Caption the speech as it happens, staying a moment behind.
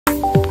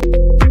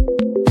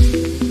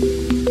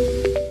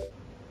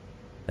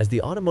As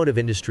the automotive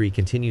industry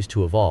continues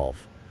to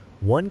evolve,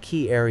 one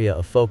key area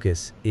of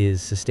focus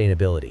is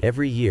sustainability.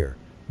 Every year,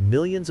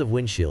 millions of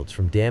windshields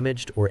from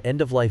damaged or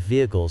end-of-life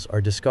vehicles are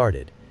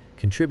discarded,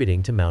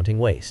 contributing to mounting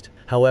waste.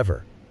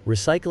 However,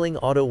 recycling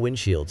auto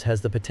windshields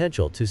has the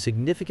potential to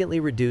significantly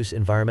reduce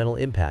environmental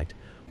impact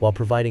while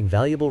providing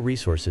valuable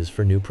resources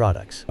for new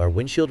products. Our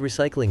windshield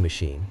recycling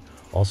machine,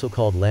 also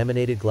called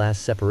Laminated Glass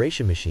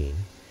Separation Machine,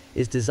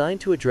 is designed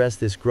to address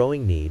this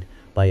growing need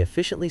by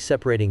efficiently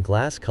separating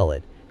glass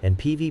cullet and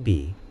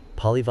PVB,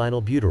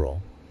 polyvinyl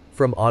butyral,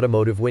 from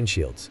automotive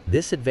windshields.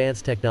 This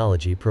advanced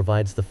technology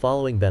provides the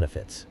following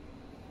benefits.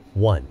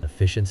 1.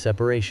 Efficient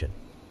separation.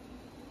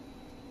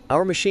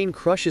 Our machine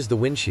crushes the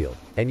windshield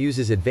and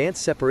uses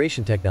advanced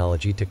separation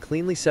technology to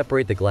cleanly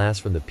separate the glass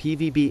from the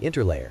PVB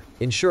interlayer,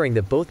 ensuring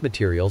that both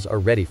materials are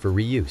ready for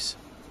reuse.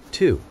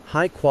 2.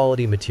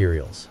 High-quality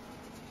materials.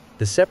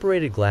 The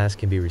separated glass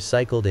can be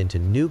recycled into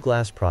new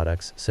glass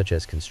products such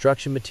as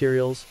construction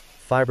materials,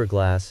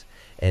 fiberglass,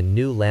 and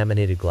new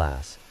laminated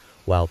glass,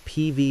 while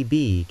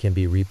PVB can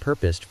be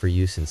repurposed for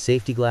use in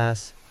safety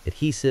glass,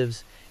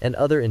 adhesives, and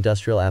other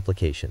industrial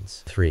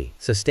applications. 3.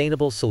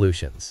 Sustainable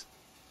solutions.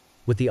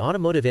 With the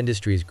automotive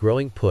industry's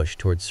growing push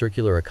towards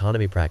circular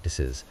economy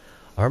practices,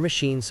 our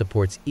machine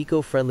supports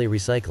eco-friendly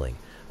recycling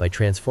by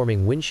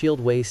transforming windshield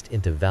waste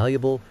into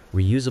valuable,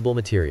 reusable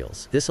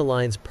materials. This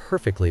aligns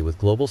perfectly with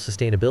global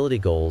sustainability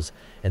goals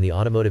and the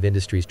automotive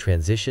industry's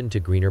transition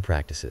to greener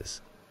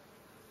practices.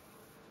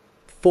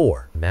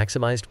 4.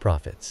 Maximized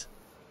profits.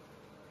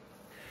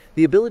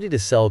 The ability to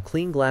sell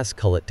clean glass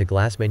cullet to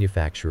glass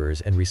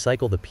manufacturers and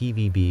recycle the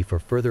PVB for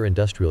further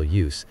industrial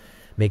use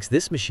makes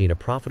this machine a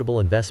profitable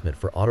investment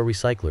for auto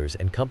recyclers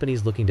and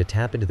companies looking to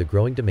tap into the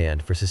growing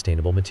demand for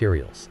sustainable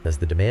materials. As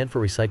the demand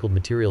for recycled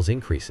materials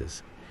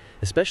increases,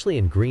 especially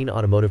in green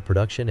automotive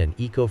production and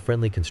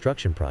eco-friendly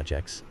construction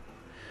projects,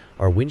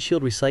 our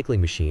windshield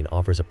recycling machine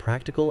offers a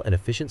practical and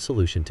efficient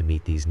solution to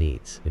meet these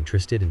needs.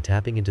 Interested in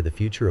tapping into the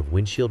future of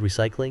windshield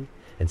recycling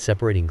and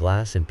separating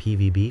glass and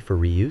PVB for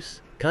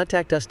reuse?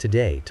 Contact us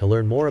today to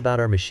learn more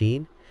about our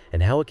machine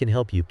and how it can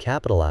help you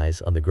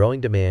capitalize on the growing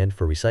demand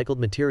for recycled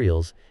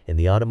materials in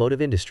the automotive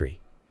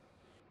industry.